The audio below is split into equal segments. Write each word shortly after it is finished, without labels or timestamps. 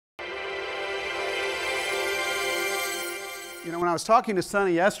You know, when I was talking to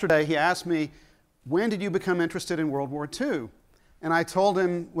Sonny yesterday, he asked me, when did you become interested in World War II? And I told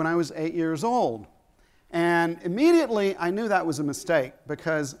him when I was 8 years old. And immediately I knew that was a mistake,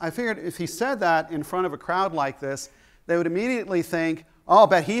 because I figured if he said that in front of a crowd like this, they would immediately think, oh, I'll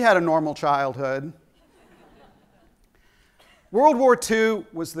bet he had a normal childhood. World War II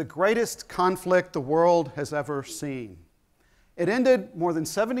was the greatest conflict the world has ever seen. It ended more than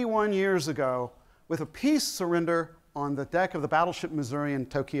 71 years ago with a peace surrender on the deck of the battleship Missouri in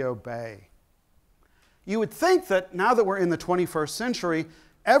Tokyo Bay. You would think that now that we're in the 21st century,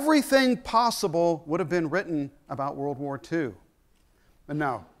 everything possible would have been written about World War II. But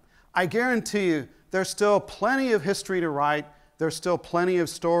no, I guarantee you there's still plenty of history to write. There's still plenty of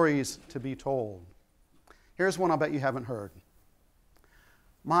stories to be told. Here's one I'll bet you haven't heard.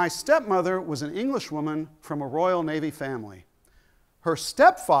 My stepmother was an Englishwoman from a Royal Navy family. Her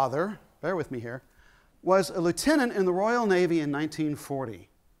stepfather, bear with me here, was a lieutenant in the Royal Navy in 1940.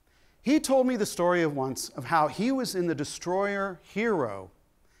 He told me the story of how he was in the destroyer Hero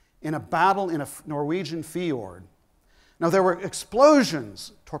in a battle in a Norwegian fjord. Now there were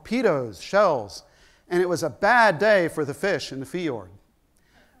explosions, torpedoes, shells, and it was a bad day for the fish in the fjord.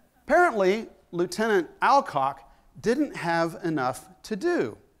 Apparently, Lieutenant Alcock didn't have enough to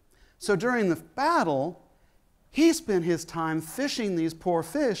do. So during the battle, he spent his time fishing these poor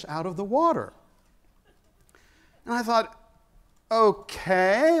fish out of the water. And I thought,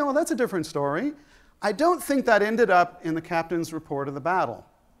 okay, well, that's a different story. I don't think that ended up in the captain's report of the battle.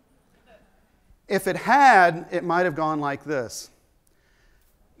 If it had, it might have gone like this.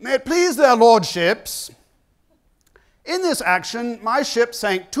 May it please their lordships, in this action, my ship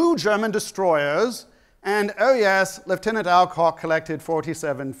sank 2 German destroyers, and, oh yes, Lieutenant Alcock collected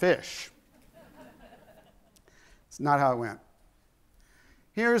 47 fish. It's not how it went.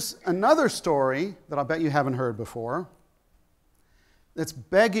 Here's another story that I'll bet you haven't heard before that's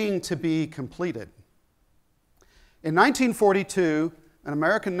begging to be completed. In 1942, an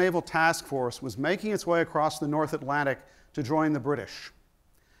American naval task force was making its way across the North Atlantic to join the British.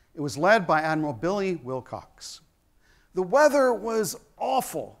 It was led by Admiral Billy Wilcox. The weather was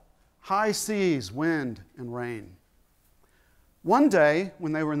awful. High seas, wind, and rain. One day,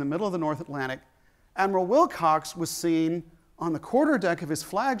 when they were in the middle of the North Atlantic, Admiral Wilcox was seen on the quarterdeck of his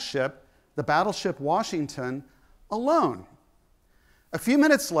flagship, the battleship Washington, alone. A few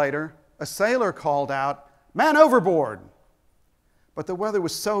minutes later, a sailor called out, "Man overboard!" But the weather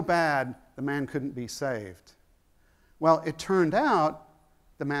was so bad, the man couldn't be saved. Well, it turned out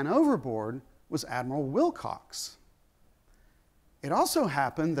the man overboard was Admiral Wilcox. It also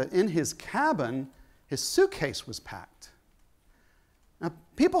happened that in his cabin, his suitcase was packed. Now,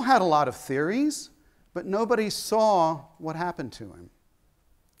 people had a lot of theories, but nobody saw what happened to him.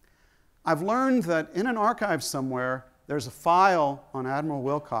 I've learned that in an archive somewhere, there's a file on Admiral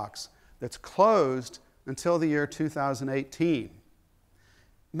Wilcox that's closed until the year 2018.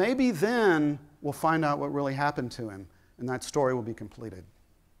 Maybe then we'll find out what really happened to him, and that story will be completed.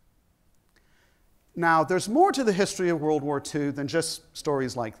 Now, there's more to the history of World War II than just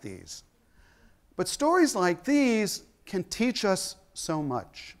stories like these. But stories like these can teach us so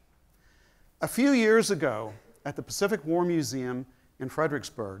much. A few years ago, at the Pacific War Museum in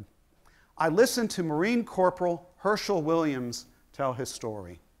Fredericksburg, I listened to Marine Corporal Herschel Williams tell his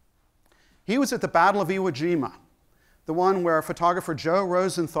story. He was at the Battle of Iwo Jima, the one where photographer Joe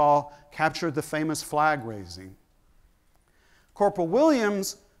Rosenthal captured the famous flag raising. Corporal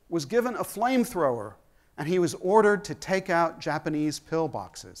Williams was given a flamethrower, and he was ordered to take out Japanese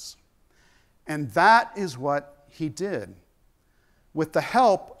pillboxes. And that is what he did, with the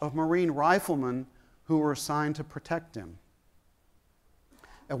help of Marine riflemen who were assigned to protect him.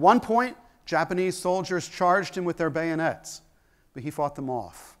 At one point, Japanese soldiers charged him with their bayonets, but he fought them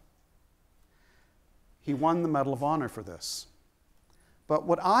off. He won the Medal of Honor for this. But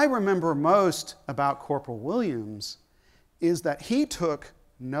what I remember most about Corporal Williams is that he took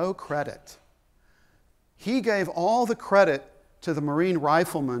no credit. He gave all the credit to the Marine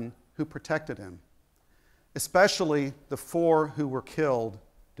riflemen who protected him, especially the 4 who were killed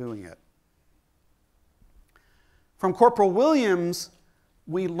doing it. From Corporal Williams,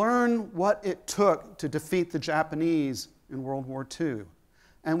 we learn what it took to defeat the Japanese in World War II,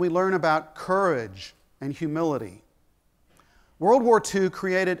 and we learn about courage and humility. World War II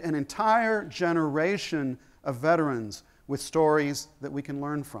created an entire generation of veterans with stories that we can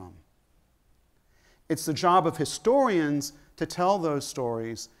learn from. It's the job of historians to tell those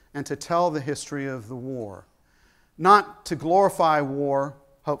stories and to tell the history of the war. Not to glorify war,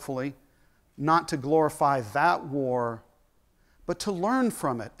 hopefully, not to glorify that war, but to learn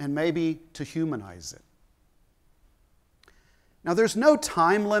from it and maybe to humanize it. Now, there's no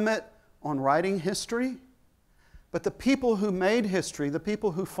time limit on writing history, but the people who made history, the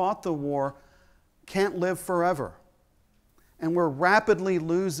people who fought the war, can't live forever. And we're rapidly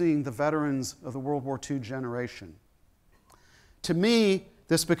losing the veterans of the World War II generation. To me,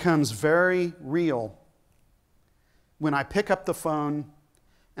 this becomes very real when I pick up the phone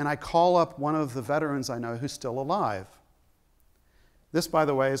and I call up one of the veterans I know who's still alive. This, by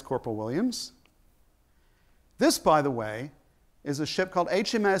the way, is Corporal Williams. This, by the way, is a ship called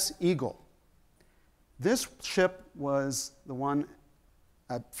HMS Eagle. This ship was the one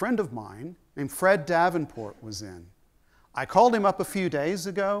a friend of mine named Fred Davenport was in. I called him up a few days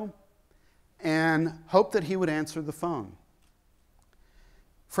ago and hoped that he would answer the phone.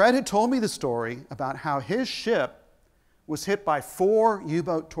 Fred had told me the story about how his ship was hit by 4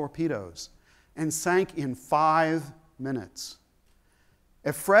 U-boat torpedoes and sank in 5 minutes.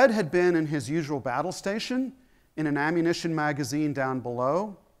 If Fred had been in his usual battle station in an ammunition magazine down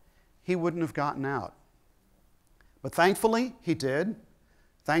below, he wouldn't have gotten out. But thankfully, he did.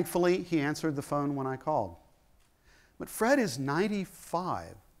 Thankfully, he answered the phone when I called. But Fred is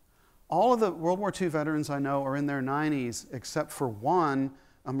 95. All of the World War II veterans I know are in their 90s, except for one,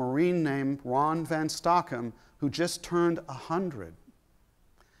 a Marine named Ron Van Stockham, who just turned 100.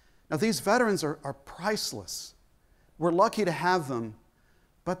 Now, these veterans are priceless. We're lucky to have them,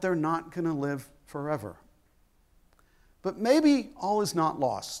 but they're not going to live forever. But maybe all is not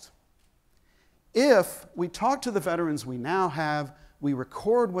lost. If we talk to the veterans we now have, we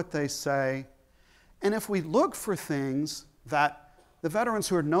record what they say, and if we look for things that the veterans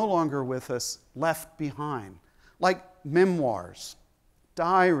who are no longer with us left behind, like memoirs,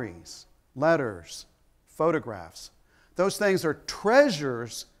 diaries, letters, photographs, those things are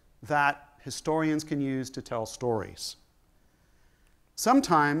treasures that historians can use to tell stories.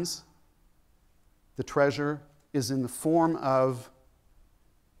 Sometimes the treasure is in the form of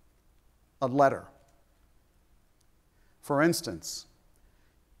a letter. For instance,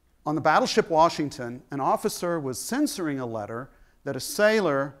 on the battleship Washington, an officer was censoring a letter that a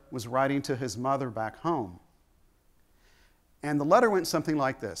sailor was writing to his mother back home. And the letter went something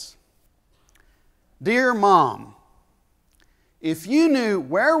like this. Dear Mom, if you knew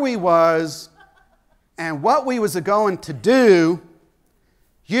where we was and what we was a-going to do,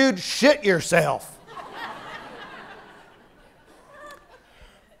 you'd shit yourself.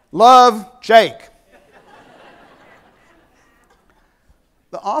 Love, Jake.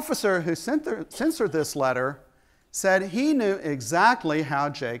 The officer who censored this letter said he knew exactly how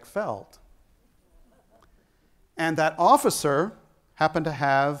Jake felt. And that officer happened to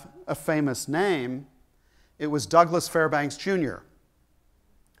have a famous name. It was Douglas Fairbanks, Jr.,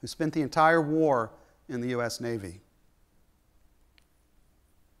 who spent the entire war in the U.S. Navy.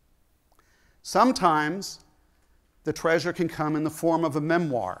 Sometimes the treasure can come in the form of a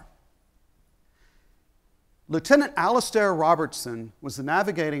memoir. Lieutenant Alastair Robertson was the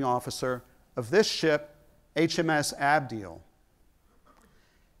navigating officer of this ship, HMS Abdiel.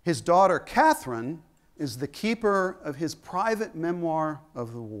 His daughter, Catherine, is the keeper of his private memoir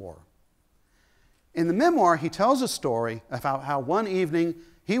of the war. In the memoir, he tells a story about how one evening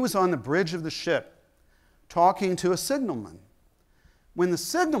he was on the bridge of the ship talking to a signalman, when the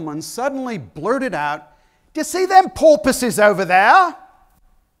signalman suddenly blurted out, "Do you see them porpoises over there?"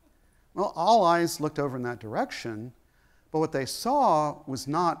 Well, all eyes looked over in that direction, but what they saw was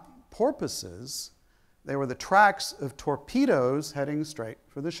not porpoises. They were the tracks of torpedoes heading straight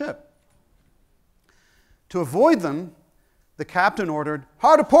for the ship. To avoid them, the captain ordered,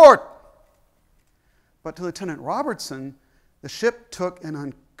 "Hard a port!" But to Lieutenant Robertson, the ship took an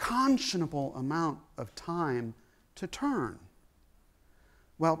unconscionable amount of time to turn.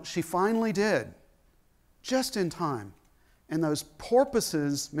 Well, she finally did, just in time, and those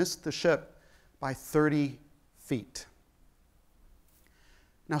porpoises missed the ship by 30 feet.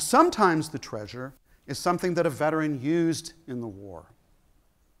 Now, sometimes the treasure is something that a veteran used in the war.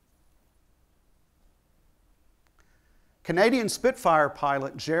 Canadian Spitfire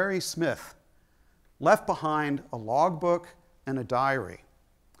pilot Jerry Smith left behind a logbook and a diary,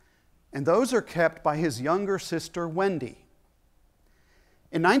 and those are kept by his younger sister, Wendy.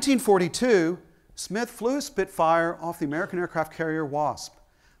 In 1942, Smith flew a Spitfire off the American aircraft carrier Wasp,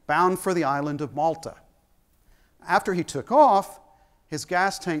 bound for the island of Malta. After he took off, his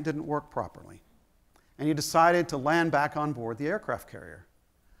gas tank didn't work properly, and he decided to land back on board the aircraft carrier.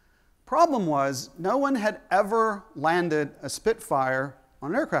 Problem was, no one had ever landed a Spitfire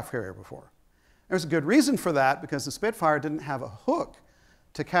on an aircraft carrier before. There's a good reason for that, because the Spitfire didn't have a hook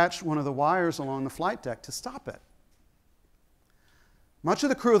to catch one of the wires along the flight deck to stop it. Much of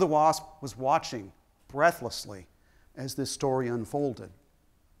the crew of the Wasp was watching breathlessly as this story unfolded.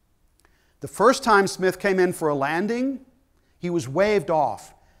 The first time Smith came in for a landing, he was waved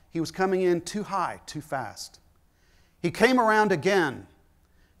off. He was coming in too high, too fast. He came around again.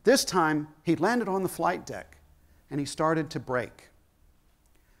 This time, he landed on the flight deck, and he started to brake.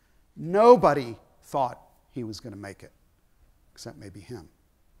 Nobody thought he was going to make it, except maybe him.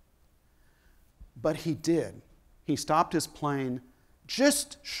 But he did. He stopped his plane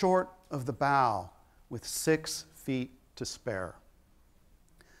just short of the bow with 6 feet to spare.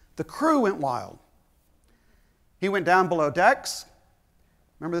 The crew went wild. He went down below decks.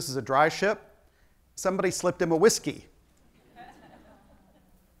 Remember, this is a dry ship. Somebody slipped him a whiskey.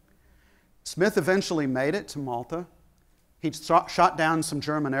 Smith eventually made it to Malta. He shot down some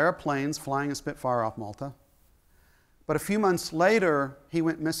German airplanes flying a Spitfire off Malta. But a few months later, he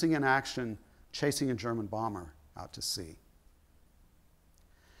went missing in action, chasing a German bomber out to sea.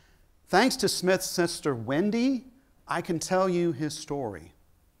 Thanks to Smith's sister Wendy, I can tell you his story.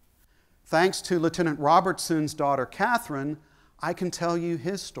 Thanks to Lieutenant Robertson's daughter Catherine, I can tell you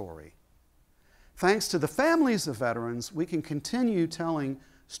his story. Thanks to the families of veterans, we can continue telling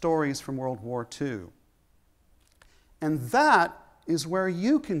stories from World War II. And that is where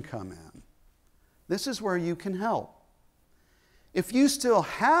you can come in. This is where you can help. If you still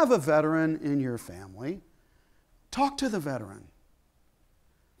have a veteran in your family, talk to the veteran.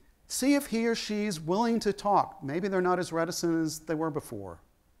 See if he or she is willing to talk. Maybe they're not as reticent as they were before.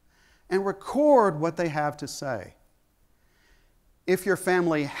 And record what they have to say. If your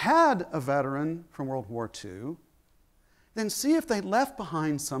family had a veteran from World War II, then see if they left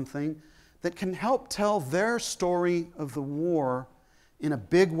behind something that can help tell their story of the war in a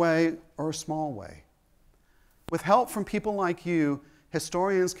big way or a small way. With help from people like you,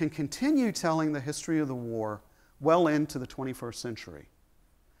 historians can continue telling the history of the war well into the 21st century.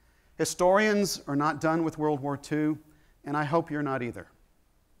 Historians are not done with World War II, and I hope you're not either.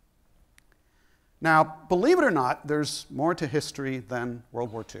 Now, believe it or not, there's more to history than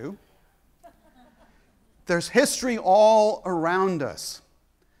World War II. There's history all around us.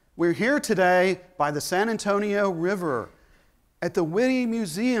 We're here today by the San Antonio River at the WWII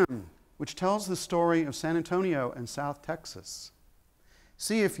Museum, which tells the story of San Antonio and South Texas.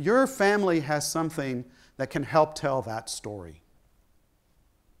 See if your family has something that can help tell that story.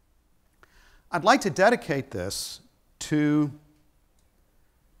 I'd like to dedicate this to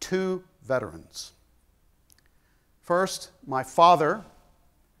 2 veterans. First, my father,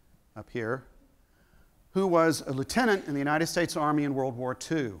 up here, who was a lieutenant in the United States Army in World War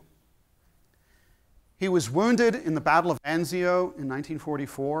II. He was wounded in the Battle of Anzio in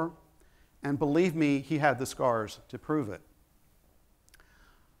 1944, and believe me, he had the scars to prove it.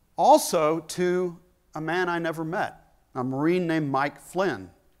 Also to a man I never met, a Marine named Mike Flynn.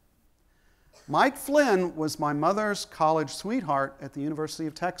 Mike Flynn was my mother's college sweetheart at the University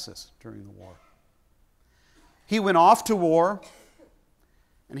of Texas during the war. He went off to war,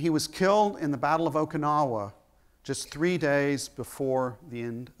 and he was killed in the Battle of Okinawa just 3 days before the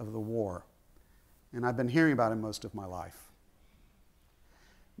end of the war. And I've been hearing about him most of my life.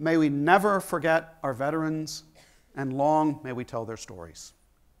 May we never forget our veterans, and long may we tell their stories.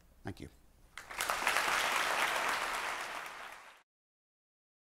 Thank you.